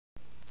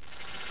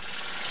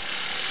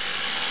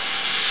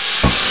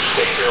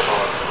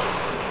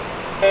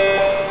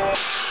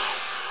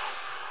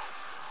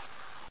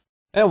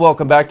And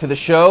welcome back to the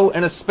show.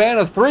 In a span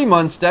of 3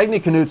 months,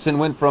 Dagny Knutson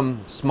went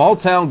from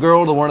small-town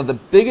girl to one of the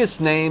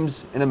biggest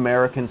names in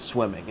American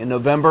swimming. In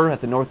November,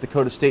 at the North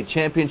Dakota State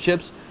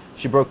Championships,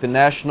 she broke the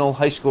national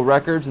high school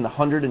records in the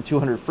 100 and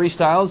 200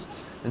 freestyles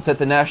and set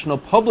the national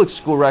public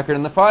school record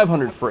in the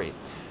 500 free.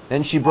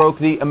 Then she broke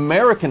the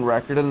American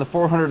record in the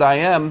 400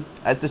 IM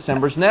at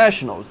December's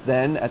Nationals.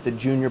 Then, at the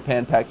Junior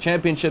Pan Pac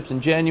Championships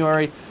in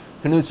January,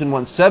 Knutson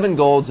won 7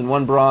 golds and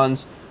 1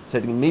 bronze,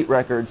 setting meet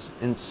records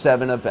in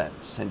 7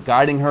 events. And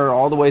guiding her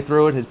all the way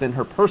through it has been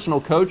her personal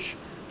coach,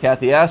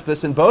 Kathy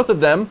Aspaas, and both of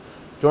them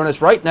join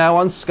us right now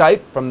on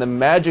Skype from the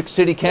Magic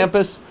City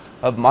campus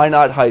of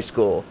Minot High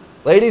School.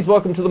 Ladies,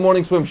 welcome to the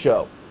Morning Swim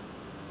Show.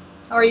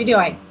 How are you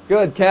doing?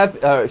 Good.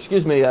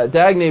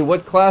 Dagny,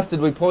 what class did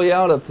we pull you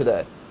out of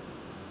today?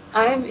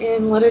 I'm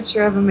in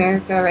Literature of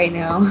America right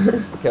now.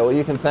 Okay, well,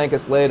 you can thank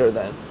us later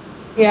then.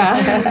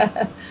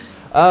 Yeah.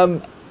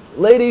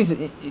 Ladies,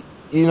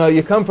 you know,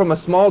 you come from a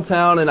small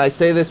town, and I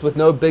say this with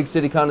no big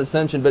city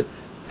condescension, but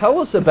tell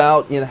us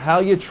about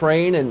how you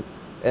train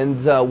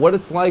and what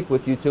it's like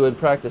with you two in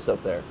practice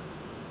up there.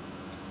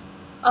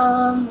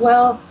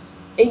 Well,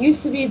 it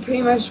used to be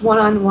pretty much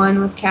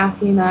one-on-one with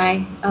Kathy and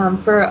I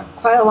for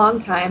quite a long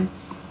time,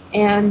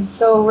 and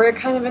so we're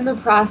kind of in the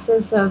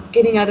process of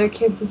getting other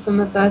kids to swim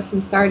with us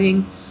and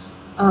starting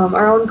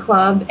our own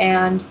club,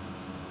 and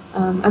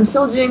I'm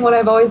still doing what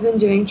I've always been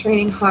doing,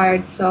 training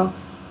hard, so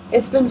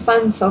it's been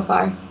fun so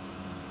far.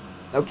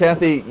 Now,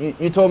 Kathy,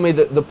 you told me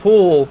that the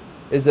pool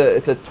is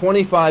it's a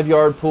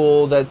 25-yard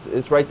pool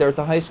it's right there at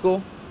the high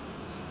school?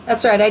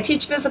 That's right. I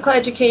teach physical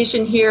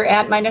education here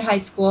at Minot High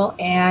School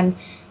and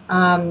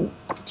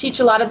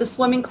teach a lot of the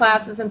swimming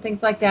classes and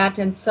things like that.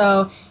 And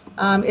so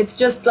it's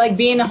just like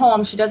being at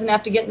home. She doesn't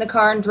have to get in the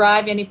car and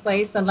drive any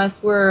place unless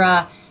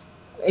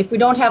if we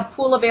don't have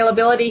pool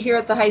availability here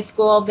at the high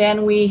school,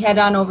 then we head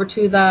on over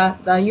to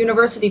the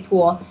university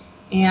pool.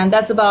 And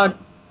that's about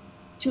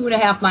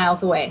 2.5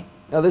 miles away.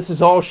 Now, this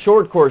is all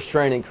short course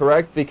training,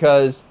 correct?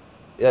 Because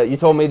you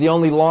told me the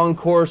only long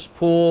course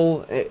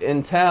pool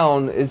in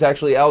town is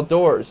actually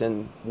outdoors,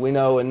 and we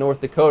know in North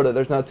Dakota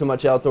there's not too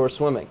much outdoor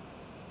swimming.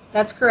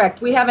 That's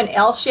correct. We have an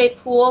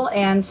L-shaped pool,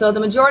 and so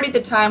the majority of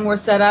the time we're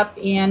set up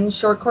in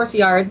short course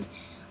yards.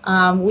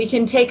 We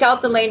can take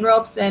out the lane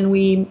ropes, and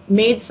we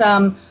made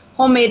some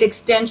homemade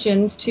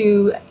extensions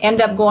to end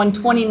up going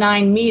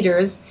 29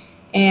 meters,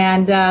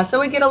 and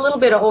so we get a little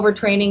bit of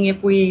overtraining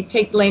if we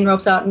take the lane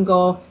ropes out and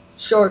go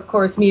short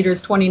course meters,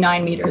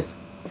 29 meters.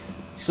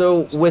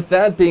 So with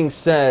that being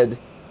said,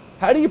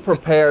 how do you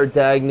prepare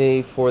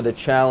Dagny for the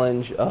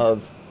challenge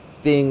of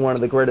being one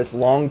of the greatest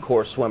long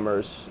course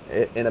swimmers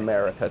in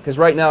America? Because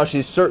right now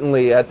she's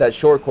certainly at that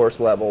short course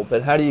level,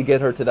 but how do you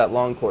get her to that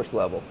long course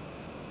level?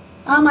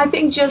 I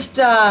think just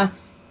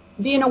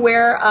being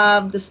aware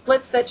of the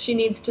splits that she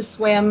needs to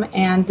swim,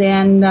 and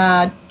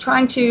then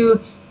trying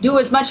to do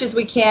as much as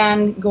we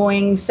can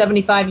going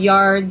 75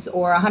 yards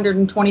or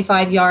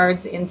 125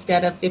 yards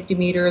instead of 50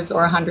 meters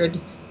or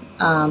 100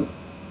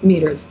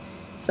 meters.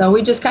 So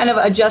we just kind of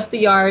adjust the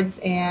yards,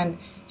 and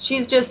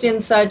she's just in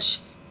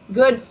such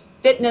good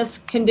fitness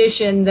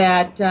condition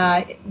that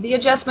the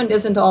adjustment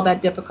isn't all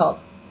that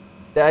difficult.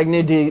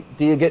 Dagny,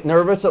 do you get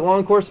nervous at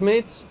long course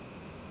meets?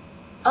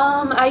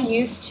 I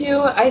used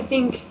to. I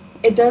think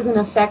it doesn't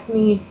affect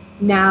me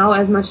now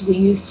as much as it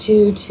used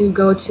to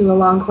go to a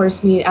long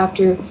course meet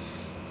after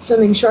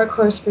swimming short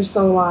course for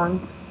so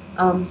long.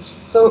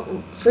 So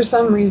for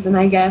some reason,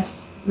 I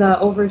guess the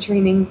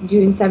overtraining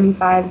doing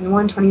 75s and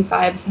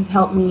 125s have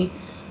helped me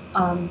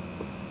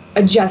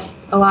adjust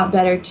a lot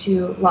better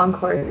to long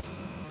course.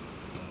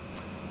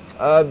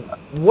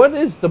 What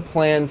is the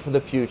plan for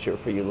the future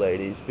for you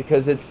ladies?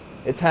 Because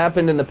it's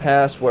happened in the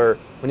past where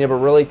when you have a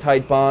really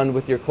tight bond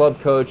with your club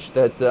coach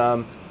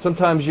that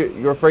sometimes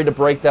you're afraid to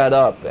break that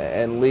up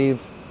and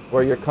leave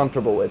where you're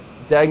comfortable with.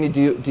 Dagny,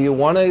 do you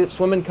want to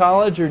swim in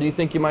college, or do you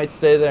think you might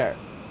stay there?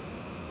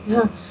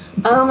 Yeah.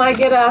 I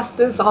get asked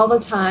this all the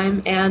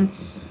time, and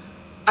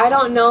I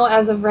don't know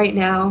as of right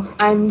now.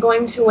 I'm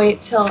going to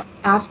wait till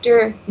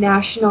after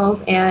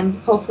nationals and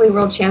hopefully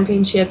world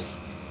championships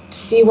to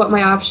see what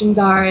my options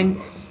are and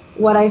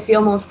what I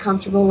feel most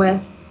comfortable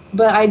with.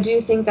 But I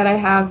do think that I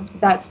have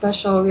that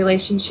special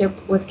relationship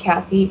with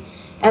Kathy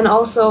and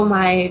also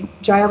my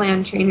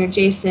dryland trainer,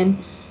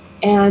 Jason,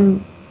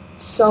 and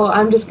so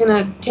I'm just going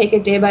to take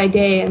it day by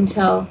day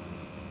until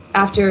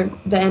after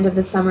the end of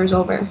the summer's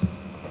over.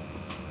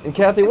 And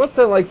Kathy, what's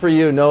that like for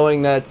you,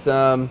 knowing that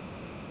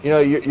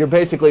you're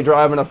basically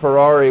driving a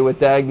Ferrari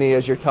with Dagny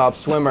as your top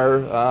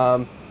swimmer,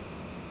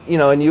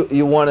 and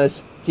you want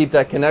to keep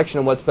that connection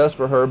and what's best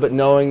for her, but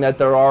knowing that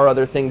there are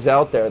other things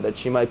out there that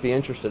she might be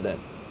interested in?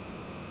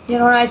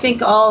 I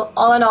think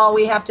all in all,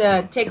 we have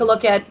to take a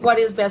look at what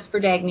is best for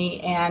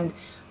Dagny, and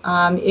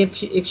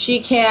if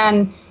she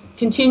can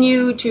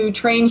continue to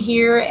train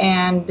here,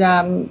 and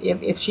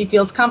if she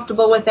feels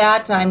comfortable with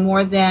that, I'm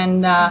more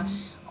than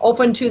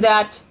open to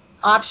that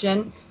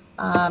option.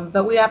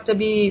 But we have to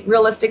be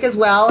realistic as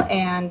well,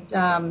 and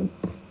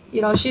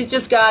she's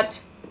just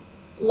got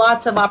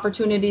lots of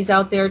opportunities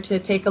out there to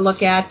take a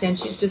look at, and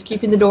she's just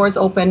keeping the doors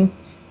open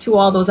to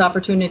all those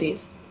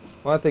opportunities.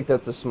 Well, I think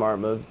that's a smart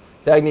move.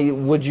 Dagny,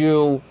 would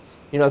you,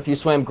 if you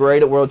swam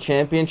great at World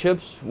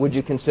Championships, would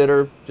you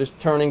consider just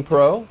turning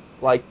pro,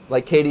 like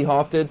Katie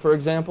Hoff did, for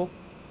example?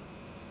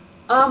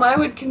 I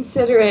would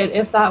consider it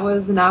if that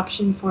was an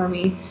option for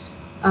me.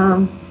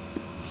 I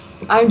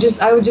would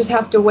just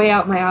have to weigh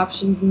out my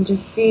options and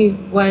just see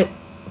what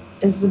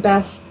is the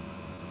best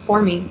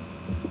for me.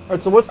 All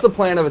right, so what's the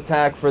plan of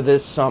attack for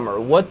this summer?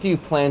 What do you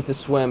plan to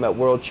swim at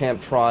World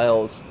Champ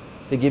Trials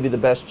to give you the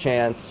best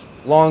chance,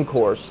 long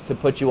course, to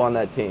put you on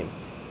that team?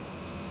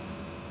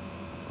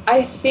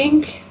 I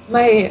think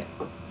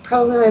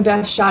probably my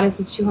best shot is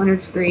the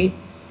 200 free.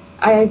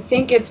 I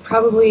think it's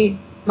probably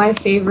my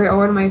favorite, or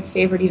one of my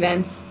favorite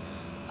events.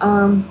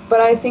 But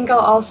I think I'll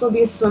also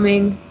be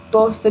swimming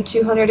both the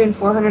 200 and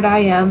 400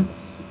 IM,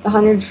 the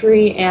 100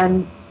 free,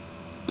 and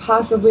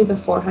possibly the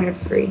 400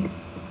 free.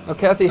 Now,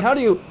 Kathy, how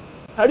do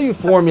you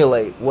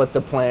formulate what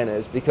the plan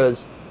is?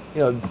 Because,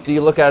 do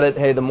you look at it,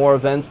 hey, the more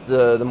events,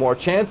 the more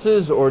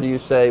chances, or do you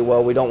say,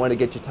 well, we don't want to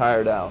get you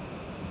tired out?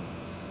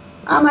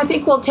 I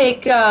think we'll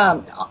take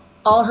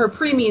all her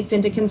pre-meets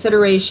into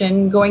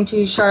consideration. Going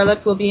to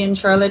Charlotte, we'll be in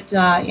Charlotte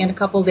in a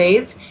couple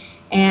days,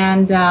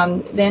 and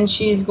then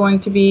she's going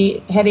to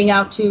be heading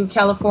out to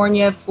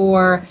California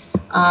for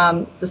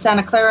the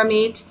Santa Clara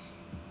meet,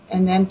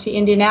 and then to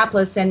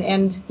Indianapolis.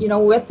 And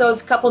with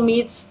those couple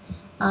meets,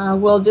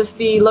 we'll just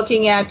be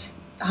looking at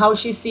how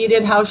she's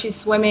seated, how she's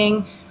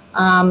swimming,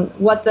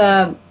 what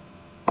the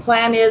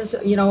plan is,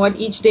 what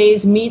each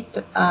day's meet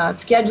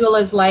schedule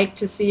is like,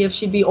 to see if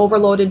she'd be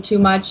overloaded too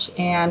much.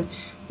 And,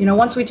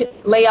 once we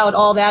lay out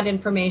all that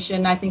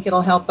information, I think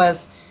it'll help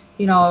us,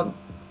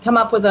 come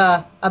up with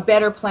a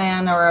better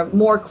plan, or a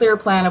more clear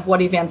plan of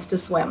what events to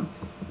swim.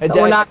 Hey,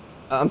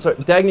 I'm sorry,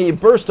 Dagny, you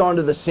burst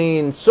onto the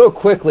scene so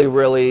quickly,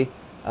 really.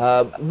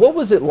 What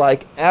was it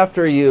like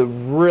after you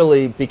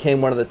really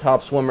became one of the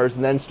top swimmers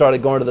and then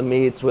started going to the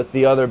meets with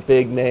the other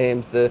big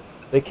names, the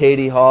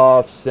Katie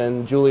Hoffs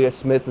and Julia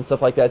Smiths and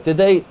stuff like that? Did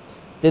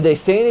they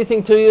say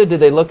anything to you?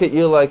 Did they look at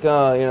you like,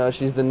 oh,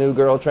 she's the new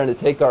girl trying to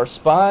take our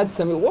spots?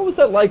 I mean, what was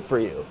that like for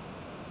you?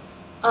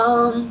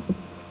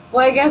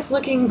 Well, I guess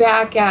looking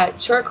back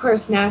at short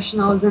course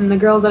nationals and the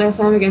girls that I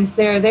swam against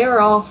there, they were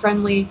all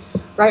friendly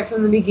right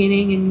from the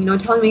beginning, and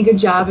telling me good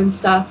job and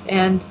stuff.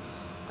 And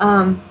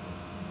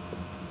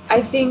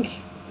I think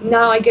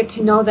now I get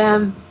to know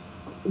them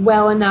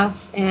well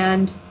enough,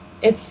 and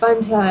it's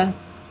fun to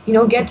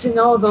get to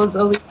know those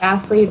elite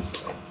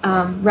athletes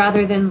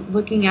rather than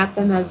looking at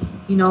them as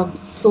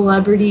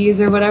celebrities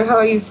or whatever, how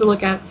I used to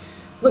look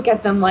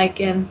at them like.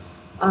 And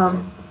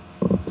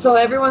so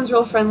everyone's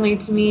real friendly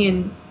to me,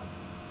 and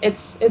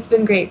it's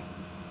been great.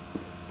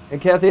 And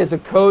Kathy, as a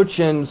coach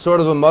and sort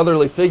of a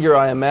motherly figure,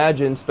 I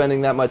imagine,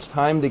 spending that much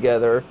time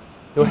together,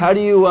 how do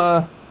you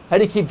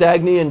keep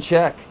Dagny in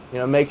check?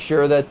 Make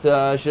sure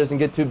that she doesn't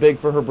get too big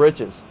for her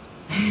britches.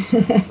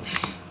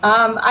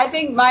 I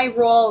think my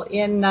role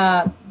in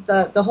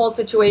the whole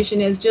situation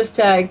is just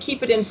to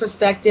keep it in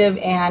perspective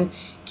and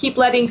keep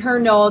letting her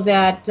know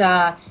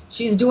that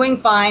she's doing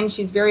fine.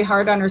 She's very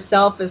hard on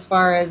herself as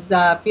far as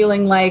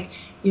feeling like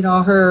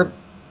her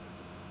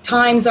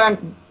times aren't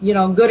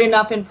good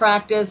enough in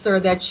practice, or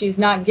that she's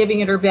not giving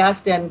it her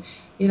best. And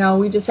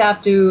we just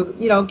have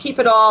to keep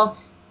it all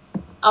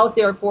out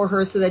there for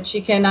her so that she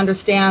can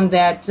understand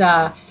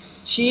that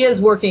she is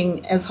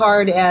working as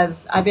hard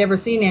as I've ever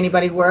seen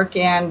anybody work.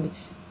 And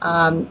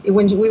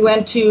when we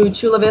went to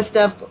Chula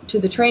Vista to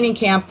the training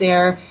camp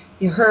there,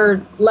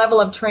 her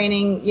level of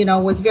training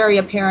was very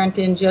apparent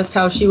in just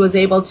how she was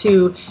able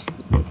to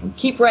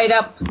keep right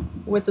up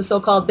with the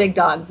so-called big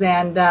dogs.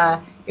 And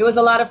it was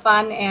a lot of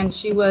fun, and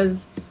she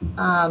was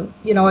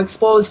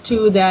exposed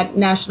to that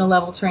national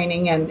level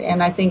training,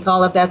 and I think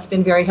all of that's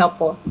been very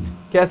helpful.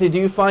 Kathy, do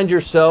you find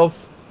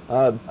yourself,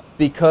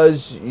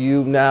 because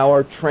you now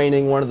are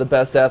training one of the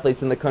best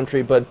athletes in the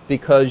country, but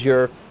because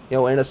you're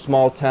in a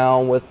small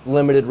town with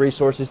limited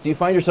resources, do you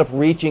find yourself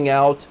reaching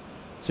out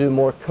to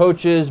more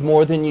coaches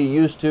more than you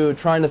used to,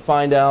 trying to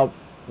find out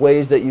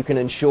ways that you can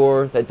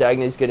ensure that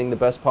Dagny's getting the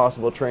best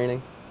possible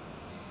training?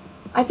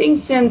 I think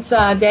since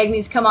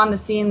Dagny's come on the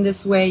scene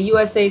this way,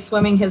 USA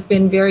Swimming has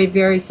been very,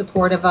 very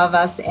supportive of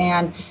us,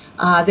 and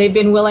they've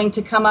been willing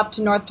to come up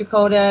to North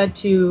Dakota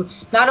to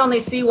not only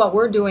see what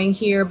we're doing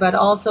here, but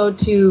also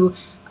to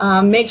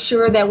make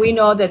sure that we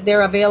know that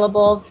they're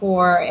available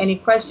for any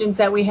questions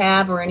that we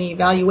have or any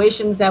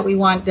evaluations that we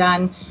want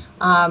done.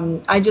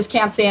 I just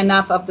can't say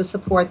enough of the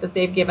support that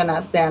they've given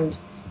us, and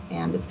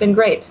it's been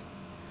great.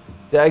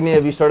 Dagny,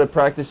 have you started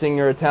practicing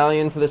your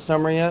Italian for this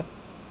summer yet?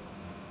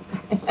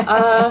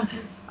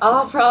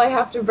 I'll probably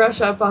have to brush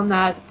up on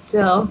that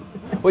still.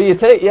 Well, you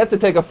have to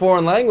take a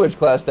foreign language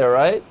class there,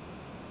 right?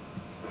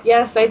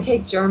 Yes, I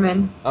take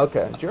German.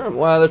 Okay, German.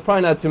 Well, there's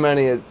probably not too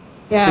many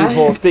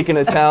people speaking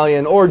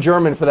Italian or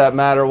German, for that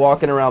matter,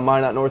 walking around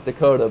Minot, North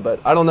Dakota. But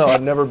I don't know.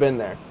 I've never been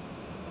there.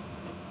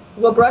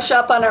 We'll brush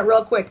up on it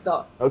real quick,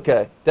 though.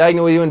 Okay. Dagny,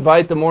 will you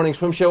invite the morning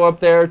swim show up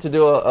there to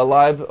do a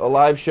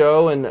live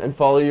show and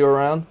follow you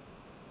around?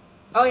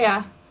 Oh,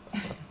 yeah.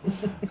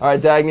 All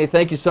right, Dagny,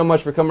 thank you so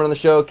much for coming on the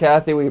show.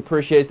 Kathy, we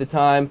appreciate the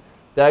time.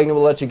 Dagny,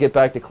 we'll let you get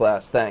back to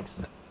class. Thanks.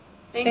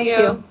 Thank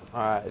you. All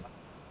right.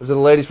 Those are the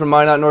ladies from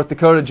Minot, North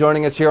Dakota,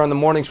 joining us here on the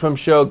Morning Swim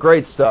Show.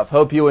 Great stuff.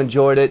 Hope you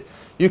enjoyed it.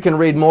 You can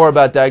read more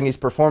about Dagny's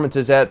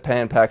performances at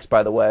Pan Pacs,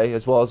 by the way,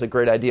 as well as a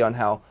great idea on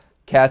how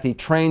Kathy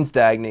trains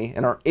Dagny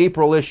in our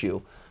April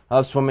issue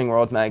of Swimming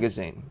World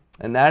magazine.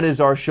 And that is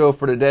our show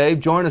for today.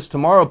 Join us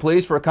tomorrow,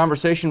 please, for a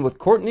conversation with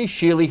Courtney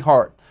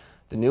Sheely-Hart,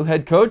 the new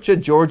head coach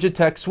at Georgia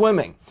Tech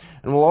Swimming.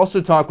 And we'll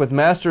also talk with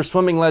master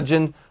swimming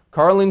legend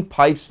Carlin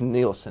Pipes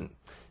Nielsen.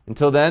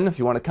 Until then, if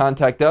you want to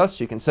contact us,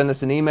 you can send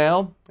us an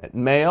email at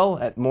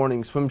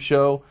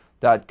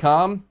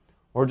mail@morningswimshow.com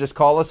or just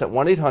call us at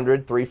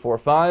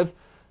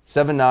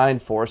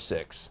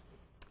 1-800-345-7946.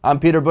 I'm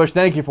Peter Bush.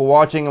 Thank you for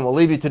watching, and we'll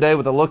leave you today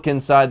with a look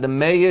inside the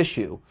May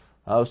issue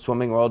of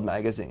Swimming World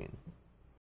magazine.